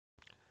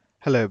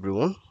Hello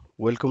everyone,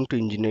 welcome to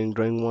Engineering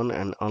Drawing 1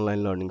 and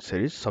Online Learning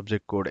Series,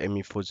 subject code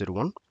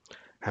ME401.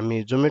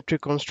 हामी geometry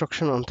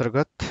construction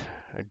अन्तर्गत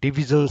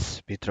डिभिजन्स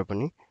भित्र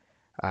पनि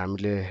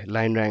हामीले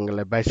लाइन र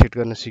एंगललाई बाइसेक्ट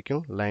गर्न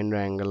सिक्यौं, लाइन र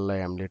एंगललाई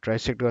हामीले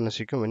ट्राइसेक्ट गर्न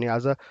सिक्यौं भने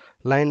आज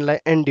लाइनलाई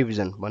एन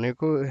डिभिजन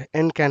भनेको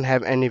n can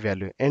have any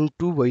value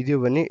n2 भइदियो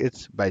भने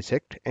इट्स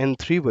बाइसेक्ट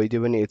n3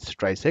 भइदियो भने इट्स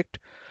ट्राइसेक्ट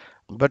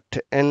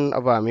बट n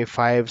अब हामी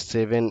 5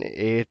 7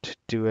 8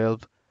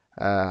 12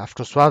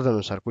 आफ्नो स्वाद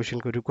अनुसार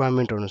क्वेशनको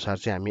रिक्वायरमेन्ट अनुसार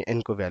चाहिँ हामी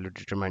n को भ्यालु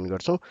डिटरमाइन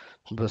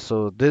गर्छौं सो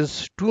दिस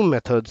टु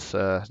मेथड्स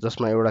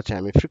जसमा एउटा चाहिँ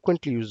हामी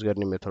फ्रिक्वेन्टली युज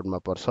गर्ने मेथडमा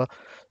पर्छ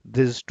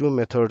this to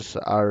methods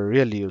are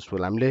really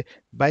useful हामीले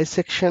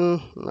बाइसेक्सन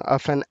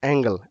अफ एन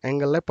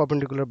एंगललाई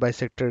परपेन्डिकुलर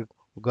बाइसेक्टर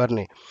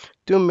गर्ने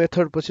त्यो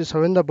मेथड पछि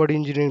सबैभन्दा बढी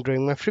इन्जिनियरिङ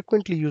ड्रइङमा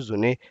फ्रिक्वेन्टली युज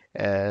हुने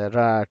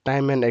र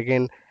टाइम एन्ड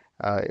अगेन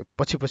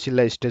पछि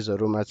पछिल्ला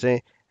स्टेजहरुमा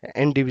चाहिँ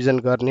एन डिभिजन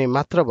गर्ने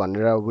मात्र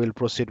भनेर will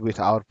processed with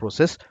our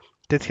process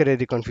त्यतिखेर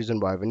यदि कन्फ्युजन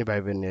भयो भने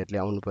भाइ बहिनीहरूले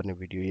आउनुपर्ने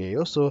भिडियो यही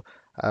हो so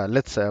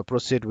let's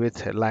processed with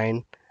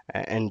line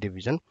and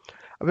division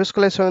अब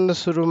यसको लागि सबैभन्दा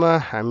सुरुमा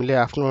हामीले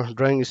आफ्नो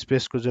ड्रइङ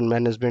स्पेसको जुन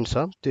म्यानेजमेन्ट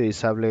छ त्यो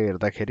हिसाबले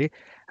हेर्दाखेरि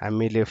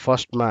हामीले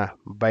फर्स्टमा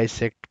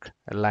बाइसेक्ट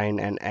लाइन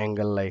एन्ड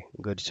एंगललाई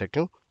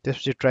गरिसक्यौं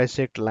त्यसपछि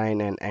ट्राइसेक्ट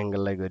लाइन एन्ड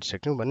एंगललाई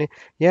गरिसक्यौं भने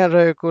यहाँ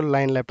रहेको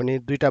लाइनलाई पनि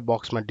दुईटा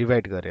बक्समा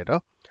डिभाइड गरेर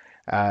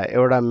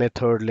एउटा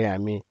मेथडले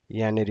हामी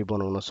यहाँनेरि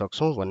बनाउन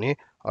सक्छौं भने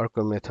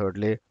अर्को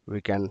मेथडले we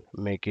can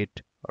make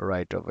it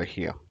right over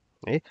here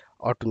है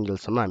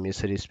अटुन्जेलसम्म हामी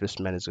यसरी स्पेस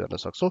म्यानेज गर्न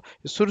सक्छौं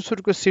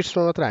सुरुको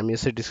सिट्समा मात्र हामी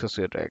यसरी डिस्कस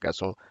गरिरहेका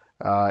छौं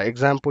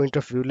एक्जाम पोइन्ट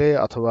अफ भ्यूले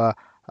अथवा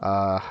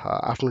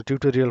आफ्नो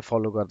ट्युटोरियल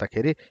फलो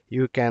गर्दाखेरि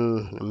you can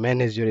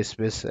manage your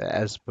space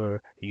as per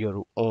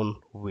your own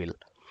will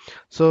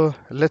so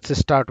let's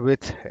start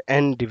with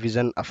an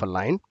division of a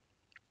line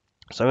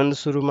सबैभन्दा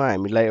सुरुमा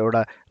हामीलाई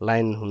एउटा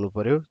लाइन हुनु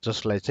पर्यो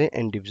जसलाई चाहिँ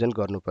एन डिभिजन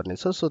गर्नुपर्ने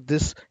छ so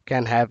this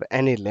can have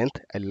any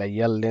length यसलाई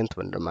यल लेन्थ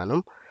भनेर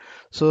मानौं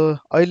सो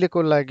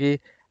अहिलेको लागि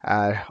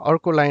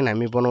अर्को लाइन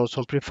हामी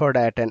बनाउँछौं preferred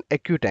at an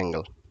acute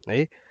angle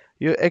है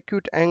यो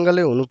एक्युट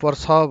एंगलै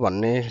हुनुपर्छ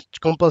भन्ने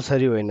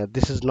कम्पलसरी होइन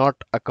this is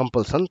not a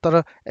compulsion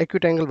तर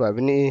एक्युट एंगल भयो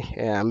भने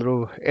हाम्रो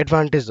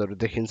एडभान्टेजहरु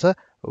देखिन्छ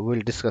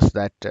will discuss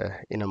that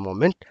in a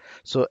moment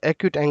so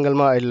acute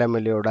एंगलमा अहिले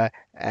मैले एउटा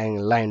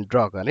लाइन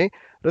ड्रा गरेँ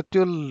र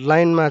त्यो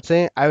लाइनमा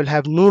चाहिँ I will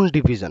have known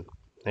division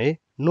है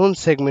नोन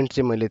सेगमेन्ट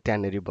चाहिँ मैले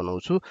त्यहाँनेरि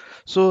बनाउँछु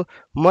सो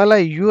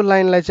मलाई यो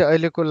लाइनलाई चाहिँ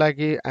अहिलेको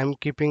लागि I am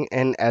keeping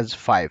an as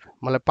 5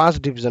 मलाई 5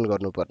 डिभिजन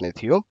गर्नुपर्ने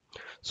थियो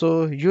सो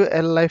यो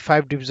एललाई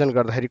 5 डिभिजन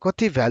गर्दाखेरि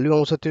कति भ्यालु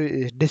आउँछ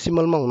त्यो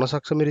डेसिमलमा हुन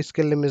सक्छ मेरो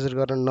स्केलले मेजर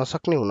गर्न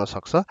नसक्ने हुन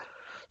सक्छ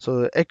so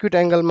acute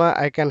एंगलमा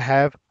I can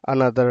have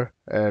another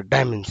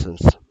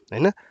dimensions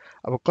हैन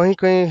अब कहीं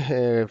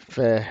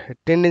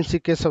टेन्डेन्सी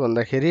के छ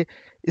भन्दाखेरि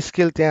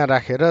स्केल त्यहाँ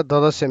राखेर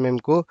 10 mm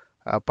को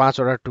 5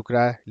 वटा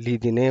टुक्रा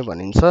लिदिने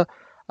भनिन्छ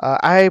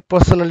I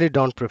personally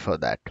don't prefer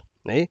that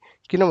है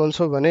किन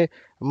भन्छु भने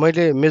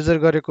मैले मेजर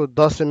गरेको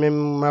 10 mm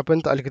मा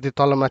पनि त अलिकति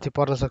तलमाथि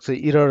पर्न सक्छ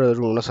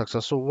इररहरु हुन सक्छ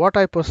so what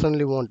I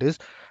personally want is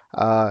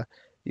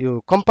यो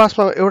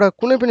कम्पासमा एउटा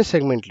कुनै पनि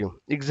सेगमेन्ट लिऊ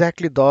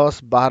एक्ज्याक्टली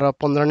 10 12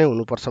 15 नै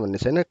हुनुपर्छ भन्ने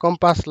छैन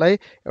कम्पासलाई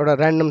एउटा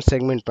र्यान्डम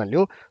सेगमेन्टमा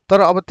लिऊ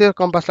तर अब त्यो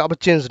कम्पासलाई अब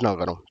चेन्ज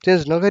नगरौँ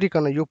चेन्ज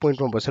नगरिकन यो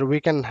पोइन्टमा बसेर we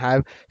can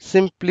have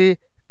simply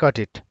cut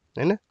it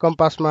हैन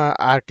कम्पासमा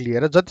आर्क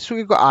लिएर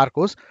जतिसुकैको आर्क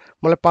होस्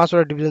मलाई 5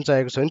 वटा डिभिजन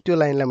चाहिएको छ भने त्यो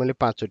लाइनलाई मैले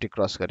 5 चोटी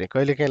क्रस गरेँ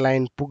कहिलेकाहीँ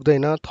लाइन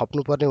पुग्दैन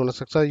थप्नु पर्ने हुन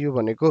सक्छ यो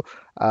भनेको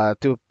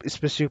त्यो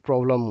स्पेसिफिक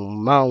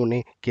प्रब्लममा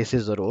आउने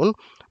केसेसहरु हुन्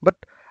बट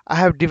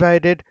आई हेभ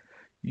डिभाइडेड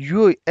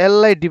यो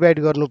एललाई डिभाइड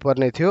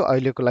गर्नुपर्ने थियो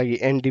अहिलेको लागि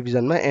एन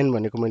डिभिजनमा एन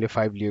भनेको मैले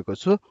 5 लिएको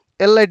छु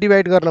एललाई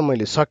डिभाइड गर्न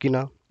मैले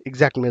सकिन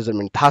एक्ज्याक्ट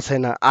मेजरमेन्ट थाहा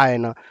छैन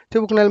आएन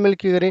त्यो हुनाले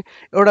मैले के गरेँ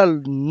एउटा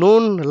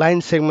नोन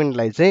लाइन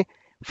सेगमेन्टलाई चाहिँ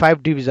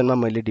 5 डिभिजनमा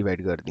मैले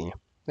डिभाइड गर्दिएँ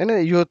हैन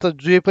यो त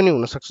जे पनि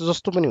हुन सक्छ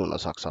जस्तो पनि हुन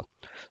सक्छ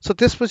सो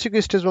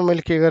त्यसपछिको स्टेजमा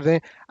मैले के गर्दै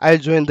I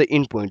join the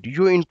in point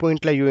यो इन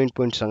पोइन्टलाई यो इन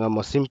पोइन्टसँग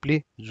म सिम्पली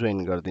जोइन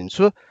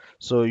गर्दिन्छु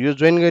सो यो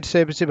जोइन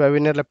गरिसकेपछि भाइ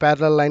बहिनीहरुलाई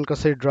प्यारलल लाइन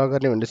कसरी ड्रा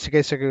गर्ने भनेर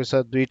सिकाइसकेको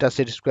छ दुईटा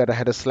सेट स्क्वायर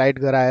राखेर स्लाइड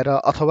गराएर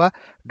अथवा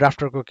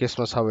ड्राफ्टरको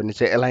केसमा छ भने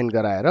चाहिँ एलाइन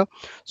गराएर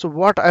so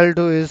what I will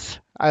do is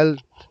I will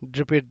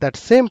repeat that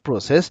same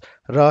process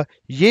र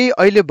यही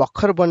अहिले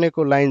भर्खर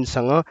बनेको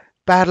लाइनसँग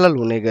प्यारलल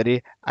हुने गरी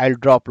I will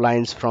drop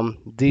lines from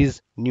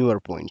these newer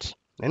points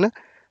हैन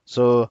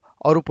सो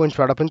अरु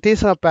पोइन्ट्सबाट पनि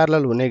त्यहीसँग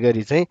प्यारलल हुने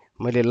गरी चाहिँ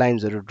मैले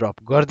लाइन्सहरु ड्रप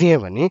गर्दिएँ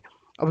भने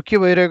अब के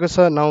भइरहेको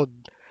छ नाउ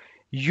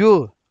यो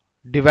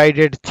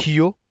डिभाइडेड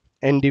थियो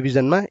एन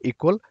डिभिजनमा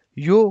इक्वल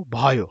यो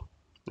भयो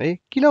है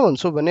किन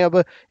भन्छु भने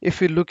अब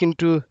if you look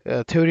into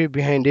theory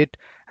behind it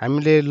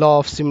हामीले ल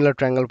अफ सिमिलर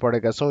ट्रायंगल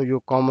पढेका छौं यो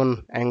कमन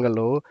एंगल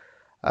हो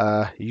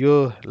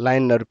यो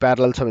लाइनहरु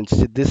प्यारलल छ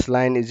भने this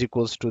line is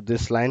equals to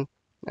this line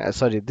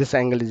sorry this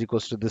angle is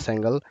equals to this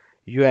angle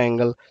यो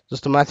एंगल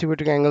जस्तो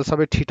माथिपट्टिको एंगल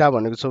सबै थीटा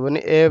भनेको छ भने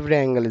एभ्री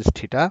एंगल इज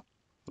थीटा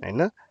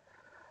हैन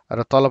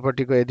र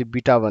तलपट्टिको यदि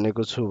बीटा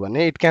भनेको छु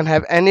भने it can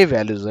have any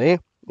values है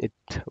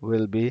it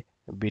will be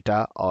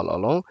beta all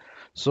along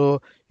so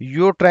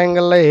यो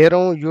ट्रायंगललाई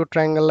हेरौं यो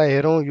ट्रायंगललाई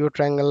हेरौं यो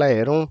ट्रायंगललाई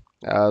हेरौं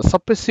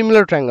सबै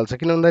सिमिलर ट्रायङ्गल छ,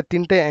 किन भन्दा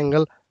तिनटै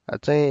एङ्गल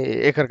चाहिँ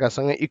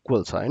एकअर्कासँग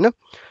इक्वल छ होइन।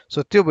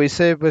 सो त्यो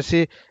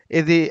भइसकेपछि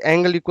यदि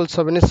एङ्गल इक्वल छ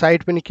भने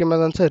साइड पनि केमा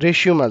जान्छ,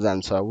 रेसियोमा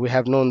जान्छ। We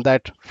have known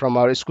that from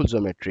our school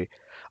geometry.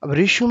 अब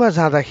रेसियोमा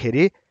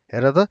जाँदाखेरि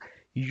हेर त,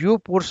 यो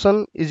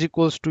पोर्सन इज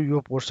इक्वल्स टु यो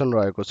पोर्सन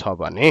रहेको छ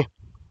भने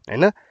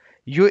होइन,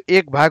 यो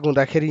एक भाग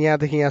हुँदाखेरि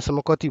यहाँदेखि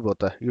यहाँसम्म कति भयो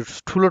त, यो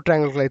ठुलो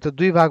ट्रायङ्गलको लागि त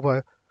 2 भाग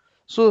भयो।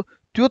 सो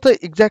त्यो त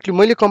एक्ज्याक्टली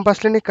मैले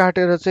कम्पासले नै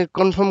काटेर चाहिँ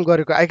कन्फर्म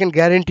गरेको। आई क्यान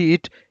ग्यारेन्टी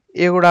इट,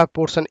 एउटा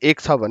पोर्सन 1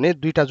 छ भने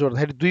दुईटा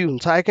जोड्दाखेरि 2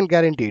 हुन्छ। आई क्यान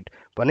ग्यारेन्टी इट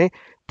भने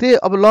त्यही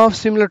अब ल अफ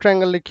सिमिलर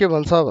ट्रायङ्गलले के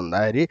भन्छ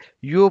भन्दाखेरि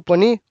यो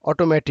पनि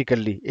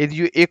अटोमेटिकल्ली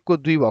यदि यो 1 को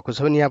 2 भएको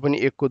छ भने यहाँ पनि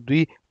 1 को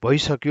 2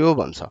 भइसक्यो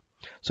भन्छ।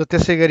 सो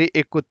त्यसै गरी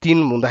 1 को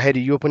 3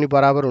 हुँदाखेरि यो पनि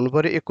बराबर हुनु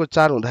पर्यो, 1 को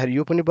 4 हुँदाखेरि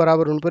यो पनि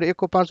बराबर हुनु पर्यो, 1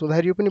 को 5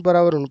 हुँदाखेरि यो पनि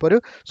बराबर हुनु पर्यो।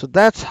 So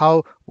that's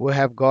how we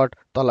have got.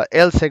 तल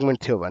एल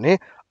सेगमेन्ट थियो भने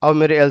अब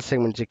मेरो एल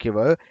सेगमेन्ट चाहिँ के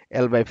भयो,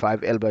 L by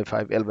 5 L by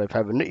 5 L by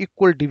 5 भनेर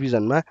इक्वल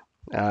डिभिजनमा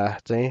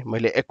चाहिँ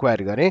मैले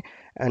एक्वायर गरेँ।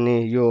 अनि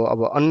यो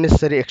अब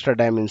अन्नेसरी एक्स्ट्रा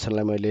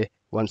डाइमेन्सनलाई मैले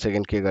वान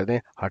सेकेन्ड के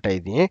गरिदिएँ,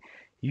 हटाइदिएँ।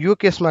 यो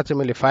केसमा चाहिँ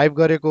मैले 5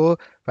 गरेको हो।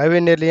 5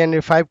 एनले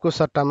यहाँनिर 5 को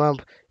सट्टामा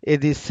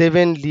यदि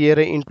 7 लिएर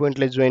इन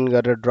पोइन्टलाई जोइन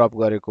गरेर ड्रप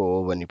गरेको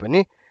हो भने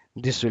पनि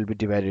this will be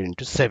divided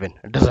into 7,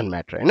 doesn't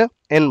matter होइन।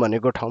 एन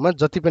भनेको ठाउँमा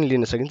जति पनि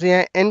लिन सकिन्छ।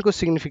 यहाँ एनको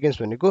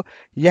सिग्निफिकेन्स भनेको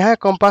यहाँ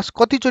कम्पास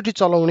कतिचोटि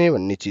चलाउने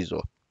भन्ने चिज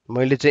हो।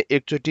 मैले चाहिँ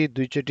 1 चोटि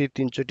 2 चोटि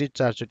 3 चोटि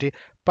 4 चोटि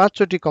 5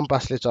 चोटि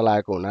कम्पासले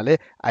चलाएको हुनाले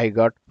आई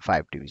गट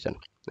 5 डिभिजन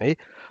है।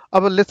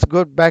 अब let's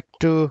go back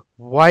to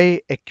why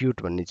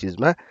acute भन्ने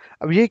चिजमा।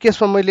 अब यही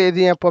केसमा मैले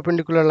यदि यहाँ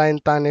पर्पेन्डिकुलर लाइन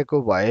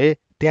तानेको भए,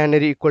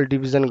 त्यहाँनिर इक्वल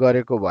डिभिजन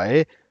गरेको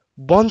भए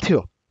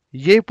बन्थ्यो,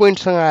 यही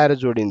पोइन्टसँग आएर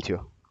जोडिन्थ्यो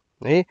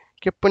है,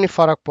 के पनि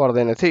फरक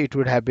पर्दैन थियो। It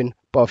would have been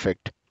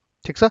perfect,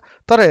 ठिक छ।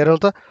 तर हेरौँ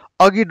त,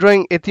 अघि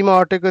ड्रइङ यतिमा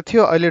अटेको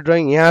थियो, अहिले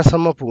ड्रइङ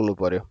यहाँसम्म पुग्नु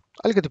पर्यो,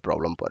 अलिकति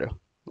प्रब्लम पर्यो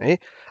है।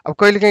 अब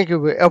कहिलेकाहीँ के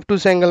भयो,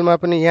 अब्टुस एङ्गलमा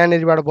पनि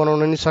यहाँनिरबाट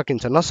बनाउन नि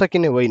सकिन्छ,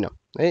 नसकिने होइन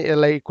है।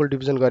 यसलाई इक्वल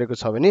डिभिजन गरेको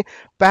छ भने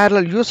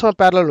प्यारलल, योसँग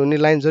प्यारलल हुने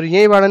लाइन्सहरू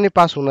यहीँबाट नै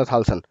पास हुन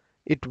थाल्छन्।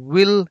 It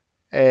will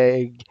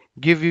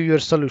give you your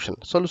solution,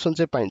 solution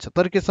चाहिँ पाइन्छ।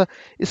 तर के छ,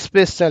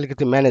 स्पेस चाहिँ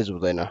अलिकति म्यानेज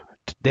हुँदैन,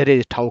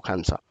 धेरै ठाउँ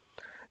खान्छ।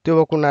 त्यो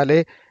भएको हुनाले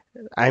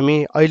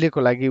हामी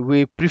अहिलेको लागि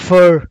we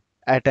prefer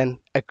at an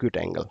acute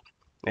angle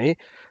है।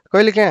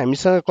 कहिलेकाहीँ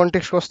हामीसँग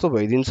कन्टेक्स्ट कस्तो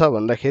भइदिन्छ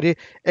भन्दाखेरि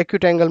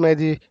एक्युट एङ्गलमा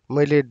यदि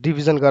मैले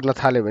डिभिजन गर्न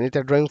थालेँ भने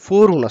त्यहाँ ड्रइङ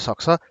 4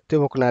 हुनसक्छ। त्यो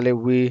भएको हुनाले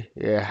वी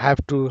हेभ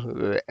टु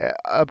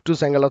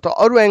अब्टुस एङ्गल अथवा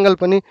अरू एङ्गल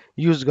पनि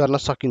युज गर्न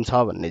सकिन्छ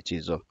भन्ने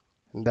चिज हो।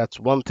 That's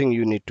one thing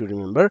you need to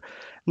remember.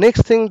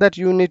 Next thing that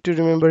you need to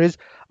remember is,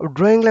 अब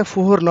ड्रइङलाई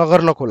फोहोर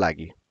नगर्नको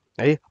लागि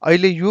है,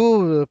 अहिले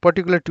यो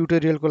पर्टिकुलर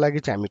ट्युटोरियलको लागि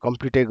चाहिँ हामी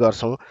कम्प्लिटै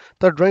गर्छौँ।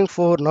 तर ड्रइङ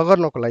फोहोर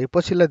नगर्नको लागि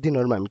पछिल्ला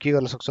दिनहरूमा हामी के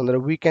गर्न सक्छौँ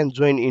भन्दा we can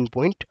join in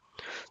point.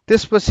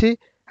 त्यसपछि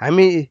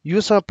हामी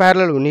योसँग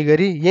प्यारलल हुने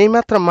गरी यही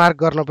मात्र मार्क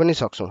गर्न पनि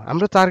सक्छौँ।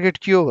 हाम्रो टार्गेट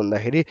के हो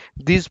भन्दाखेरि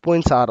these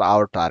points are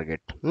our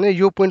target होइन।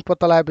 यो पोइन्ट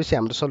पत्ता लगाएपछि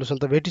हाम्रो सल्युसन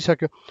त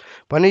भेटिसक्यो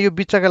भने यो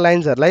बिचका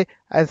लाइन्सहरूलाई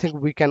I think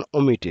we can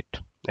omit it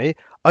है।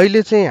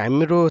 अहिले चाहिँ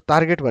हाम्रो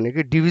टार्गेट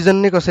भनेको डिभिजन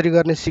नै कसरी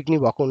गर्ने सिक्ने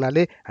भएको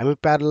हुनाले हामी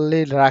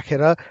प्यारललै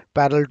राखेर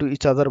प्यारल टु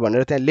इच अदर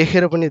भनेर त्यहाँ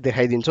लेखेर पनि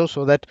देखाइदिन्छौँ,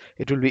 so that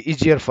it will be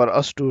easier for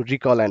us to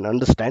skill and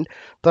understand.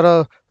 तर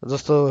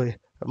जस्तो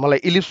मलाई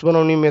इलिप्स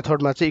बनाउने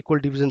मेथडमा चाहिँ इक्वल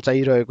डिभिजन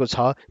चाहिरहेको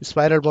छ,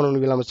 स्पाइरल बनाउने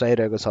बेलामा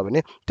चाहिरहेको छ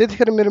भने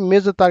त्यतिखेर मेरो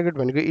मेजर टार्गेट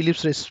भनेको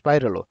इलिप्स र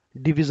स्पाइरल हो,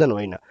 डिभिजन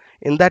होइन।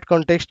 इन द्याट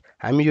कन्टेक्स्ट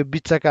हामी यो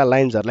बिचका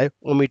लाइन्सहरूलाई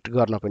ओमिट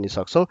गर्न पनि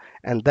सक्छौँ।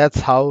 And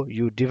that's how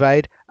you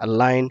divide a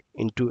line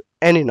into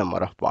any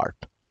number of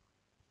part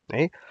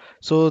है।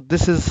 So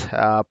this is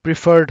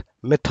preferred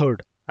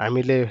method,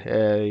 हामीले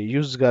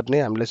युज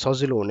गर्ने, हामीलाई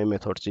सजिलो हुने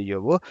मेथड चाहिँ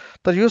यो हो।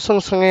 तर यो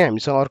सँगसँगै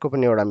हामीसँग अर्को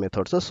पनि एउटा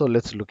मेथड छ। So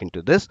let's look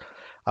into this.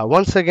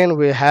 Once again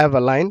we have a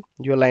line.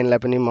 यो लाइनलाई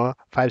पनि म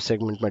 5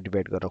 सेगमेन्टमा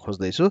डिभाइड गर्न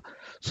खोज्दैछु।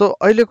 सो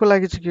अहिलेको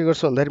लागि चाहिँ के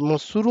गर्छु भन्दाखेरि म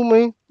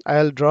सुरुमै I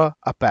will draw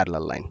a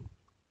parallel line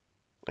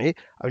है।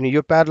 अनि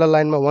यो प्यारलल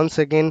लाइनमा वन्स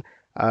अगेन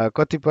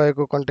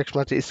कतिपयको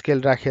कन्टेक्स्टमा चाहिँ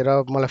स्केल राखेर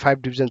मलाई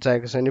 5 डिभिजन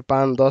चाहिएको छ भने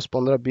 5, 10,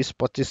 15, 20,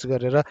 25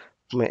 गरेर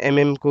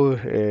एमएमको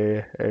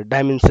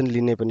डाइमेन्सन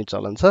लिने पनि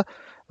चलन छ।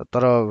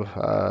 तर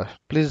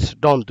प्लिज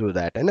डोन्ट डु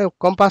द्याट होइन।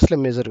 कम्पासले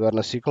मेजर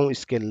गर्न सिकौँ,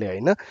 स्केलले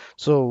होइन।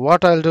 So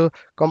what I will do,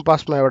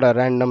 कम्पासमा एउटा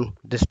ऱ्यान्डम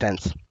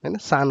डिस्टेन्स होइन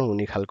सानो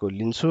हुने खालको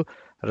लिन्छु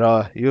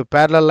र यो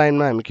प्यारलल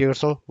लाइनमा हामी के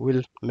गर्छौँ,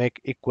 विल मेक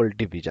इक्वल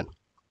डिभिजन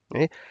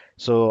है।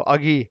 सो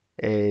अघि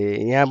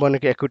यहाँ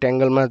बनेको एक्युट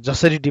एङ्गलमा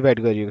जसरी डिभाइड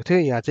गरिएको थियो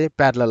यहाँ चाहिँ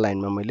प्यारलल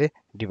लाइनमा मैले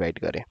डिभाइड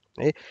गरेँ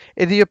है।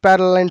 यदि यो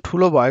प्यारलल लाइन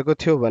ठुलो भएको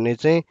थियो भने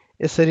चाहिँ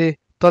यसरी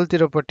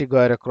तलतिरपट्टि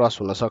गएर क्रस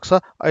हुनसक्छ।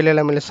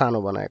 अहिलेलाई मैले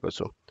सानो बनाएको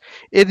छु।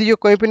 यदि यो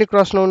कहीँ पनि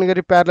क्रस नहुने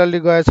गरी प्यारलली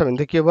गएछ भने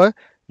त के भयो,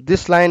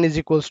 this line is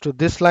equals to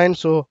this line,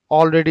 so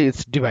already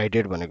it's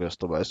divided भनेको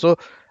जस्तो भयो। सो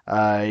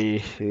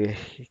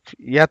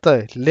या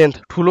त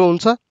लेन्थ ठुलो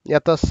हुन्छ या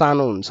त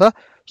सानो हुन्छ।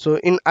 So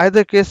in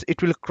either case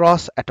it will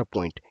cross at a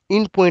point.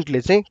 In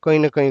पोइन्टले चाहिँ कहीँ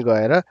न कहीँ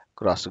गएर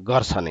क्रस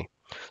गर्छ नै।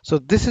 So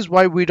this is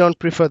why we don't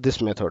prefer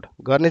this method.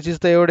 गर्ने चिज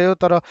त एउटै हो,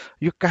 तर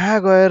यो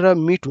कहाँ गएर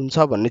मिट हुन्छ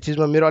भन्ने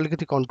चिजमा मेरो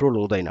अलिकति कन्ट्रोल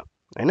हुँदैन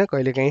होइन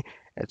कहिलेकाहीँ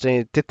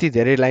चाहिँ त्यति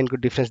धेरै लाइनको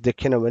डिफ्रेन्स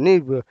देखिएन भने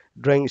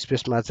ड्रइङ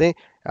स्पेसमा चाहिँ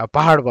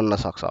पहाड बन्न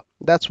सक्छ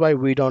that's why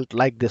we don't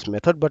like this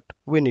method but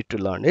we need to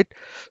learn it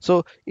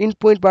so in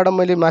पोइन्टबाट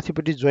मैले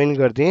माथिपट्टि जोइन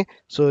गरिदिएँ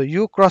सो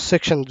यो क्रस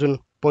सेक्सन जुन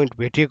पोइन्ट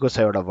भेटिएको छ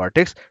एउटा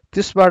भर्टेक्स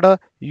त्यसबाट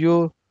यो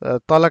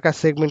तलका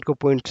सेगमेन्टको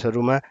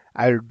पोइन्ट्सहरूमा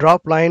I will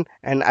drop line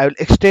and I will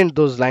extend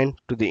those line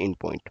to the in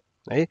point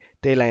है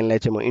त्यही लाइनलाई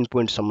चाहिँ म इन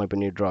पोइन्टसम्म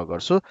पनि ड्र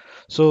गर्छु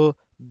सो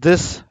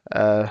दिस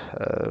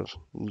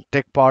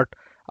टेक पार्ट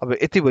अब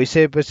यति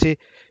भइसकेपछि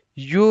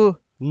यो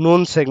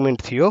नोन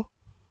सेगमेन्ट थियो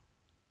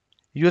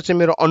यो चाहिँ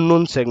मेरो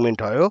अननोन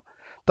सेगमेन्ट हो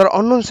तर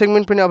अननोन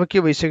सेगमेन्ट पनि अब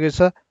के भइसकेको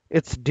छ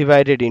it's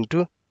divided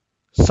into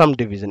some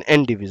division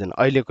an division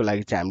अहिलेको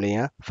लागि चाहिँ हामीले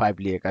यहाँ 5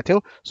 लिएका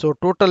थियौँ सो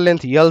टोटल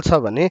लेन्थ यल छ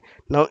भने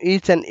now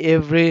each and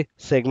every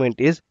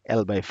segment is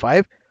L by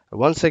 5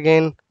 once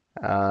again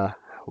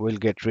will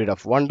get rid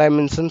of one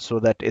dimension so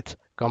that it's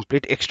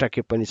complete extra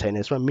के पनि छैन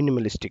यसमा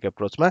minimalistic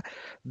एप्रोचमा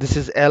this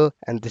is L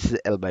and this is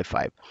L by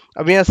 5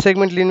 अब यहाँ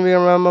segment लिने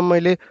बेलामा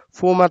मैले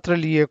 4 मात्र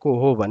लिएको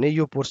हो भने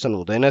यो पोर्सन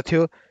हुँदैन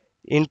थियो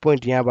इन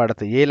पोइन्ट यहाँबाट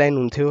त यही लाइन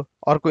हुन्थ्यो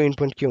अर्को इन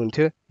पोइन्ट के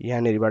हुन्थ्यो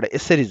यहाँनिरबाट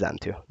यसरी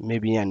जान्थ्यो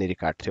मेबी यहाँनिर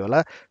काट्थ्यो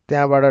होला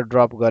त्यहाँबाट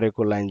ड्रप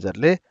गरेको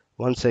लाइन्सहरूले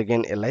वन्स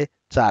अगेन यसलाई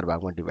 4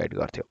 भागमा डिभाइड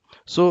गर्थ्यो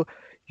सो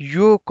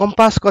यो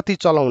कम्पास कति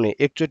चलाउने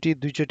एकचोटि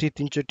दुईचोटि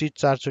तीनचोटि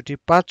चारचोटि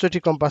पाँचचोटि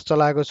कम्पास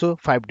चलाएको छु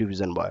 5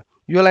 डिभिजन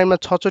भयो यो लाइनमा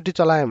 6 चोटि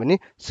चलायो भने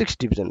 6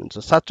 डिभिजन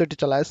हुन्छ 7 चोटि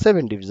चलायो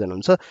 7 डिभिजन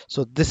हुन्छ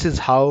so this is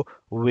how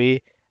way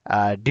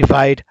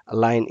divide a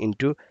line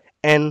into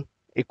an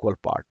equal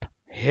part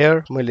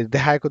here मैले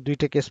देखाएको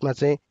दुईटै केसमा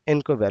चाहिँ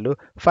n को भ्यालु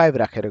 5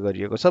 राखेर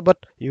गरिएको छ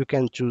but you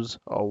can choose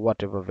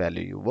what ever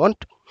value you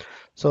want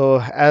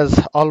so as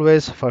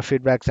always for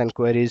feedbacks and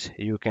queries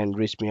you can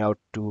reach me out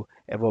to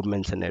above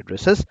mentioned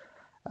addresses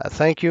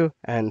thank you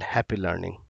and happy learning